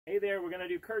Hey there, we're going to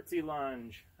do curtsey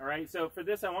lunge. All right, so for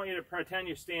this, I want you to pretend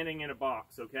you're standing in a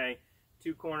box, okay?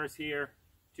 2 corners here,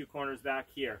 2 corners back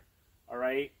here. All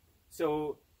right,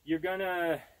 so you're going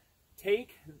to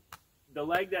take the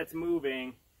leg that's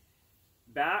moving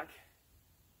back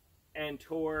and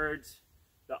towards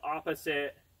the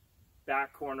opposite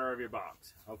back corner of your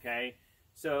box, okay?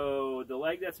 So the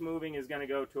leg that's moving is going to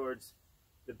go towards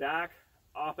the back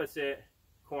opposite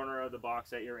corner of the box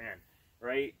that you're in,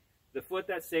 right? The foot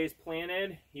that stays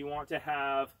planted, you want to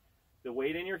have the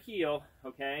weight in your heel,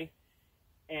 okay?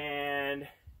 And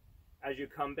as you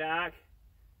come back,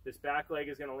 this back leg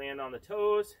is going to land on the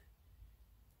toes,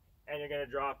 and you're going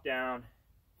to drop down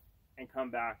and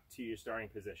come back to your starting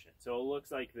position. So it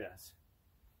looks like this.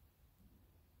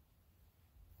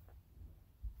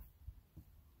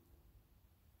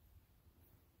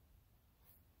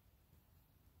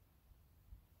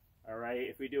 All right,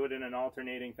 if we do it in an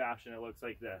alternating fashion, it looks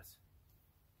like this.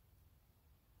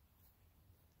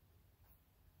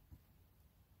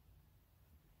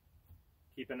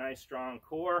 Keep a nice strong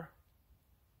core.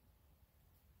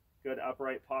 Good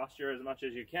upright posture as much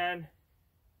as you can.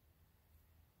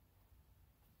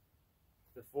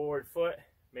 The forward foot,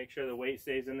 make sure the weight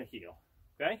stays in the heel.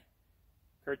 Okay?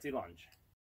 Curtsey lunge.